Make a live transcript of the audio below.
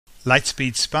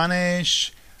Lightspeed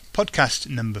Spanish, podcast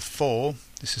number 4.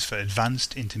 This is for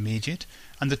advanced intermediate.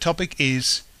 And the topic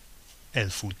is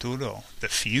el futuro, the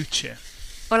future.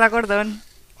 Hola, Gordon.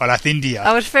 Hola, Cintia.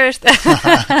 I was first.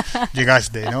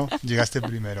 Llegaste, ¿no? Llegaste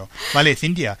primero. Vale,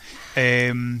 Cintia,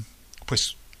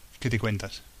 pues, ¿qué te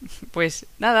cuentas? Pues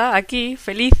nada, aquí,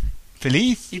 feliz.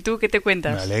 ¿Feliz? ¿Y tú qué te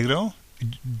cuentas? Me alegro.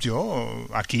 Yo,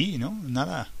 aquí, ¿no?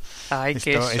 Nada. Ay,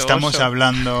 qué soso. Estamos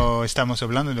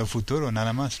hablando del futuro,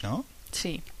 nada más, ¿no?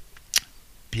 Sí.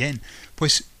 Bien.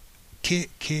 Pues, ¿qué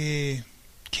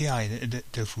hay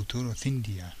del futuro,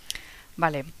 Cintia?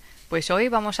 Vale, pues hoy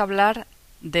vamos a hablar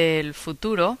del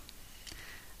futuro.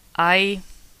 Hay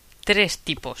 3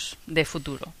 tipos de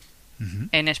futuro. Uh-huh.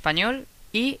 En español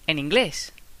y en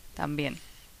inglés también.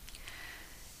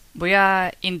 Voy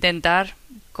a intentar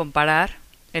comparar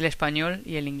el español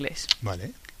y el inglés.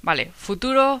 Vale. Vale,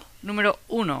 futuro número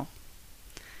 1.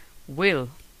 Will.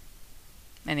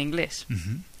 En inglés.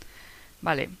 Uh-huh.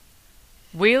 Vale.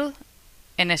 Will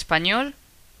en español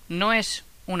no es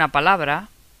una palabra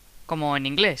como en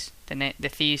inglés.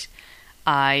 Decís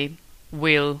I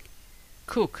will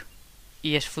cook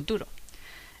y es futuro.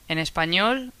 En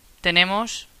español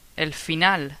tenemos el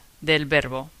final del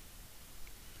verbo,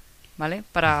 ¿vale?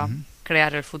 Para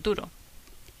crear el futuro.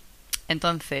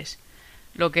 Entonces,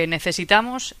 lo que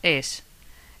necesitamos es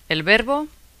el verbo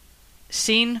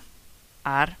sin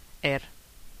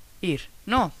ir.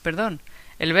 No, perdón.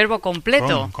 El verbo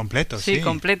completo. Completo, sí. Sí,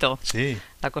 completo. Sí.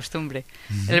 La costumbre.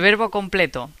 Uh-huh. El verbo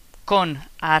completo con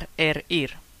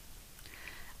ir.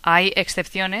 Hay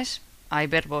excepciones, hay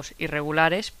verbos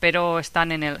irregulares, pero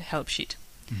están en el help sheet.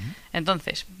 Uh-huh.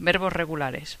 Entonces, verbos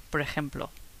regulares. Por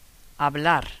ejemplo,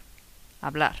 hablar.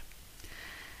 Hablar.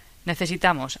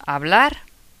 Necesitamos hablar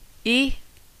y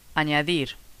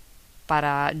añadir.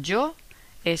 Para yo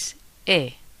es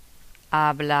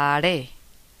hablaré.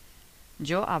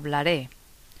 Yo hablaré.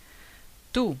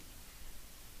 Tú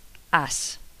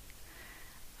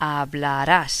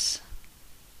hablarás.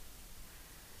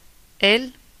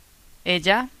 Él,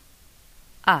 ella,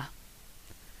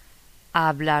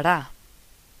 hablará.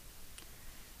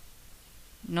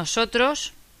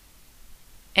 Nosotros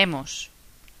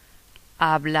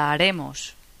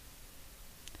hablaremos.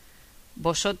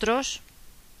 Vosotros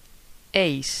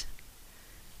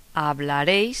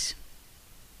hablaréis.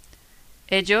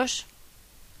 Ellos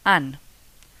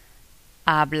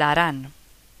hablarán.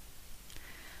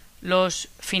 Los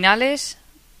finales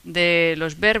de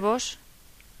los verbos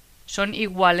son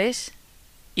iguales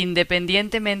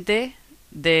independientemente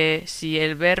de si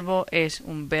el verbo es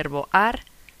un verbo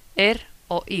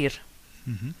o ir.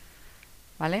 Uh-huh.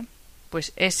 ¿Vale?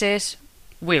 Pues ese es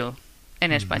will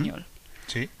en español.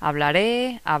 Sí.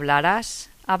 Hablaré, hablarás,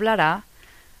 hablará,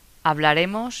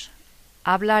 hablaremos,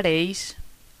 hablaréis,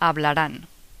 hablarán.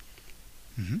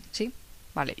 Uh-huh. ¿Sí?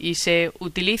 Vale. Y se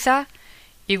utiliza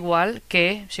igual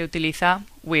que se utiliza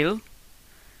will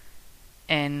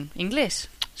en inglés.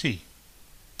 Sí.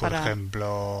 Por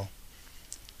ejemplo,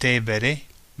 te veré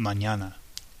mañana.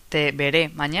 Te veré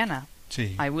mañana.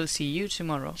 Sí. I will see you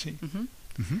tomorrow. Sí. Uh-huh.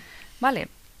 Uh-huh. Vale.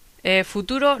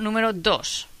 Futuro número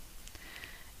 2.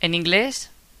 En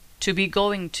inglés, to be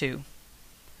going to.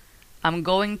 I'm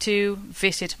going to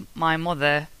visit my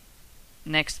mother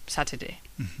next Saturday,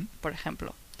 Uh-huh. por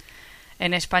ejemplo.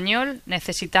 En español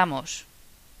necesitamos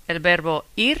el verbo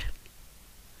ir,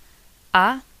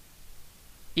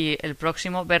 y el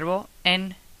próximo verbo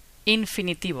en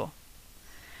infinitivo.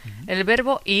 Uh-huh. El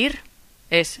verbo ir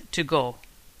es to go.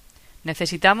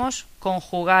 Necesitamos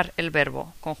conjugar el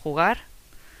verbo. Conjugar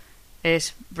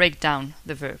es break down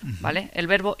the verb, uh-huh. ¿Vale? El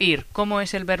verbo ir. ¿Cómo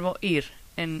es el verbo ir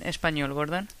en español,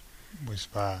 Gordon? Pues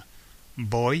va.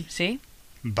 Voy. ¿Sí?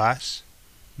 Vas.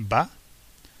 Va.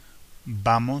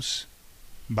 Vamos.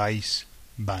 Vais.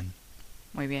 Van.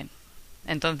 Muy bien.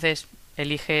 Entonces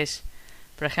eliges,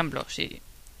 por ejemplo, si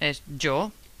es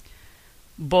yo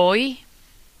voy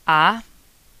a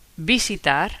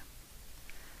visitar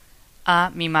a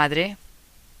mi madre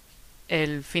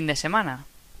el fin de semana.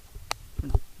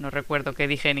 No recuerdo qué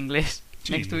dije en inglés.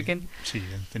 Sí, Next weekend. Sí,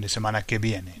 el fin de semana que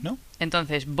viene, ¿no?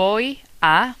 Entonces, voy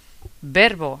a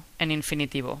verbo en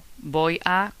infinitivo. Voy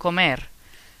a comer.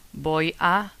 Voy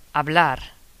a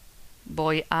hablar.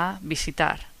 Voy a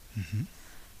visitar. Uh-huh.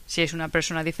 Si es una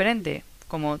persona diferente,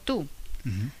 como tú,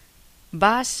 Uh-huh.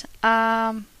 ¿vas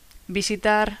a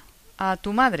visitar a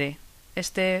tu madre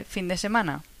este fin de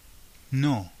semana?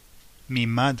 No, mi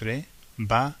madre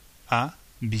va a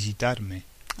visitarme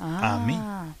a mí.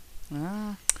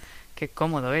 Qué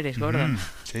cómodo eres, Gordon.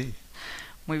 Sí.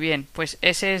 Muy bien, pues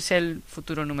ese es el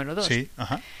futuro número 2. Sí,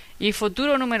 ajá. Y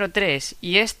futuro número 3.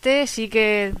 Y este sí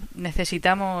que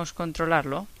necesitamos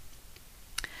controlarlo.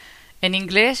 En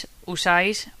inglés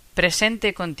usáis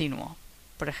presente continuo.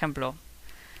 Por ejemplo,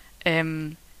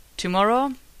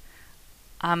 tomorrow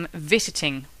I'm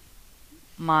visiting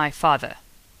my father.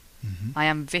 I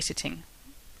am visiting.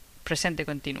 Presente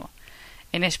continuo.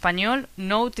 En español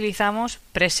no utilizamos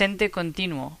presente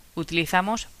continuo,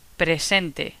 utilizamos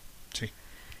presente. Sí.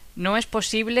 No es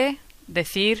posible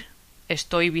decir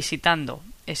estoy visitando,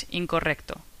 es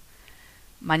incorrecto.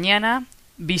 Mañana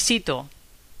visito,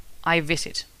 I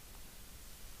visit,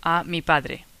 a mi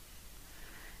padre.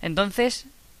 Entonces,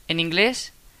 en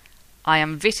inglés, I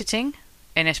am visiting,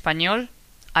 en español,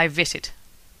 I visit.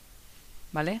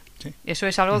 ¿Vale? Sí. Eso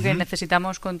es algo que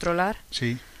necesitamos controlar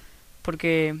Sí.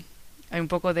 porque hay un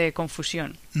poco de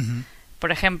confusión.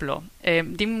 Por ejemplo,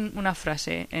 dime una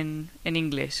frase en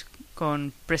inglés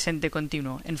con presente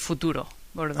continuo, en futuro,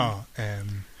 Gordon.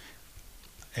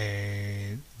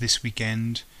 This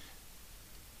weekend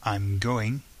I'm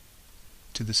going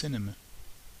to the cinema.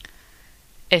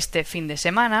 Este fin de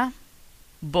semana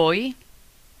voy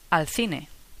al cine.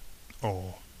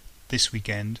 Or this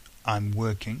weekend I'm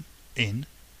working in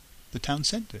the town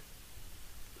centre.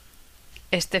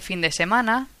 Este fin de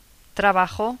semana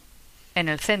trabajo en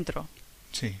el centro.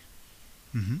 Sí.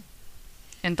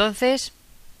 Entonces,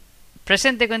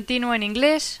 presente continuo en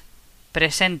inglés,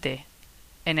 presente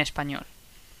en español.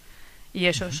 Y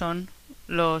esos son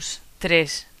los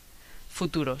 3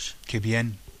 futuros. Qué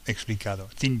bien explicado,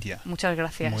 Cintia. Muchas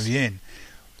gracias. Muy bien.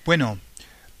 Bueno,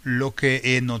 lo que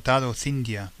he notado,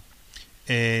 Cintia,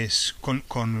 es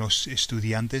con los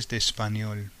estudiantes de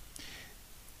español.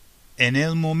 En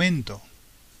el momento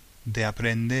de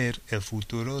aprender el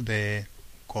futuro de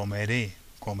comeré,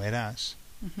 comerás,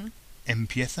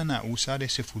 empiezan a usar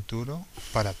ese futuro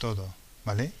para todo,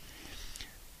 ¿vale?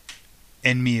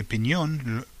 En mi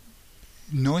opinión,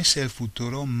 no es el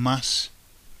futuro más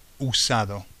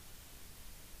usado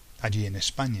allí en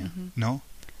España, ¿no?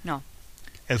 No.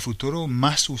 El futuro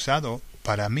más usado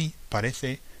para mí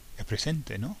parece el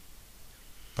presente, ¿no?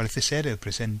 Parece ser el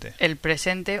presente. El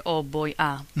presente o voy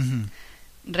a.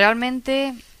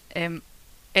 Realmente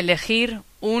elegir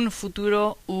un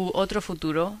futuro u otro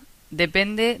futuro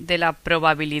depende de la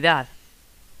probabilidad,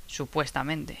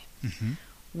 supuestamente.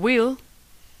 Will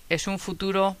es un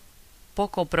futuro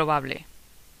poco probable.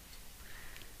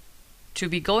 To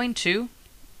be going to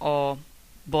o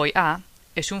voy a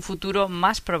es un futuro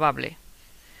más probable.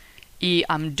 Y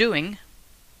I'm doing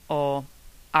o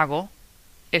hago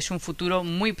es un futuro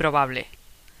muy probable.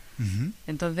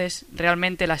 Entonces,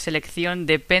 realmente la selección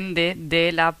depende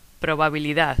de la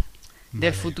probabilidad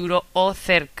del futuro o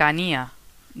cercanía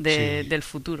del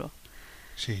futuro.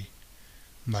 Sí,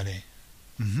 vale.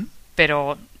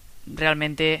 Pero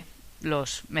realmente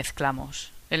los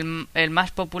mezclamos. El más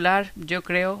popular, yo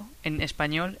creo, en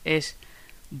español es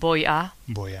voy a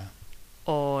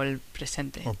o el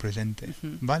presente. O presente.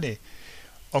 Vale.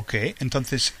 Ok,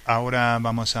 entonces ahora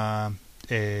vamos a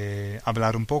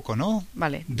hablar un poco, ¿no?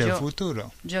 Vale. Del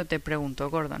futuro. Yo te pregunto,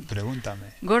 Gordon.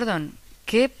 Pregúntame. Gordon,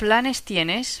 ¿qué planes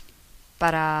tienes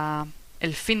para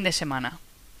el fin de semana?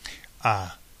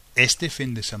 Este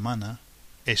fin de semana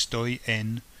estoy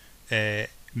en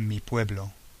mi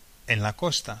pueblo, en la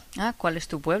costa. ¿Cuál es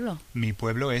tu pueblo? Mi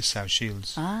pueblo es South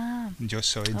Shields. Yo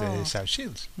soy de South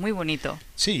Shields. Muy bonito.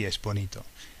 Sí, es bonito.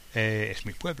 Es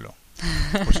mi pueblo,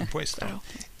 por supuesto. Claro.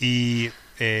 Y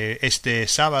este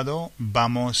sábado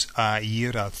vamos a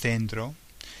ir al centro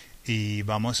y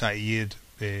vamos a ir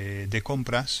de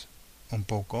compras un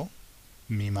poco,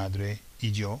 mi madre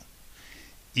y yo.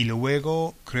 Y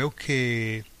luego creo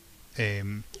que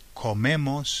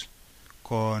comemos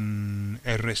con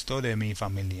el resto de mi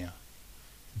familia.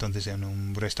 Entonces en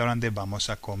un restaurante vamos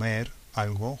a comer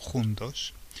algo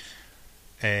juntos.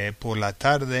 Por la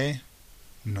tarde,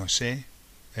 no sé,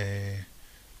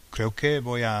 creo que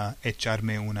voy a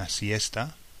echarme una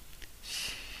siesta.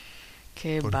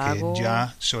 Qué porque vago.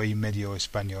 Ya soy medio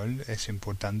español, es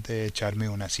importante echarme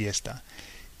una siesta.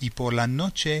 Y por la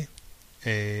noche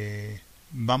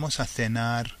vamos a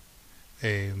cenar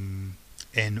en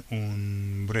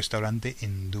un restaurante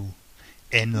hindú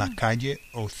en la calle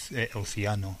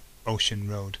Océano, Ocean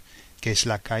Road, que es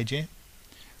la calle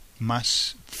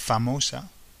más famosa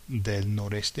del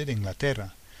noreste de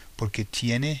Inglaterra, porque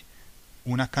tiene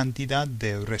una cantidad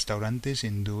de restaurantes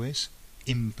hindúes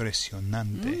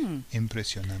impresionante.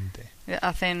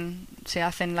 ¿Se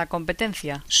hacen la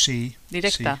competencia? Sí.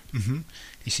 ¿Directa? Sí.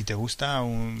 Y si te gusta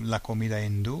la comida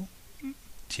hindú,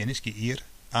 tienes que ir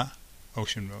a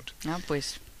Ocean Road.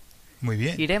 Pues muy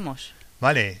bien. Iremos.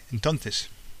 Vale, entonces,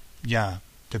 ya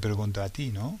te pregunto a ti,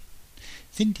 ¿no?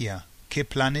 Cintia, ¿qué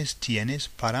planes tienes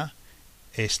para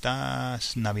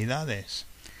estas Navidades?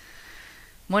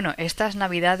 Bueno, estas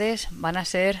Navidades van a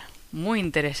ser muy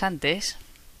interesantes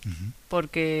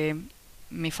porque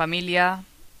mi familia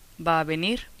va a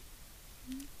venir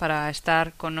para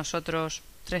estar con nosotros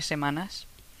 3 semanas,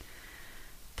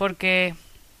 porque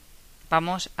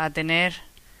vamos a tener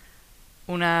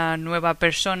una nueva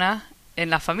persona en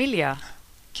la familia.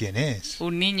 ¿Quién es?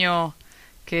 Un niño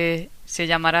que se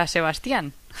llamará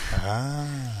Sebastián.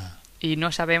 Ah. Y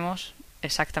no sabemos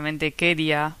exactamente qué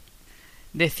día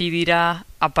decidirá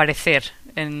aparecer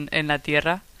en la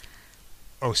Tierra.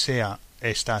 O sea,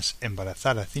 estás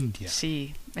embarazada, Cintia.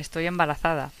 Sí, estoy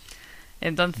embarazada.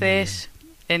 Entonces,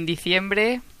 en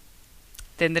diciembre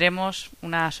tendremos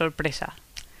una sorpresa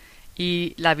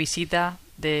y la visita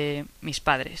de mis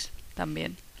padres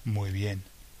también. Muy bien.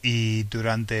 Y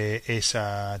durante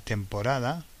esa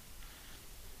temporada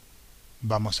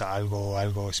vamos a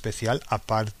algo especial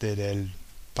aparte del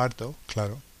parto,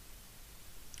 claro.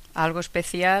 Algo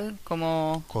especial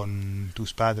como... Con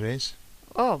tus padres.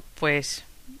 Oh, pues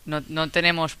no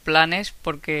tenemos planes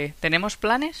porque... ¿Tenemos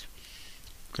planes?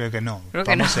 Creo que no. Creo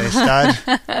que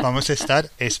Vamos a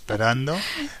estar esperando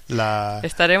la...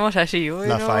 Estaremos así.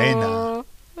 La faena.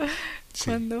 Sí.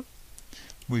 ¿Cuándo?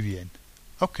 Muy bien.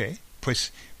 Ok,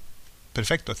 pues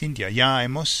perfecto, Cintia. Ya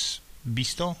hemos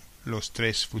visto los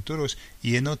 3 futuros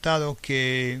y he notado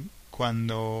que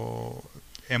cuando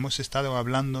hemos estado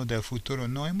hablando del futuro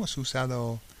no hemos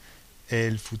usado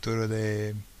el futuro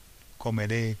de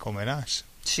comeré, comerás.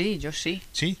 Sí, yo sí.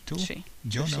 ¿Sí? ¿Tú? Sí,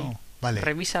 Yo no. sí. Vale.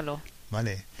 Revísalo.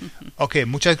 Vale. Ok,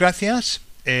 muchas gracias.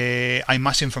 Hay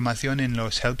más información en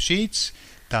los help sheets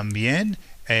también.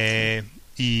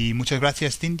 Y muchas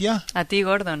gracias, Cintia. A ti,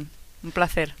 Gordon. Un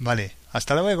placer. Vale.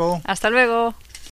 Hasta luego. Hasta luego.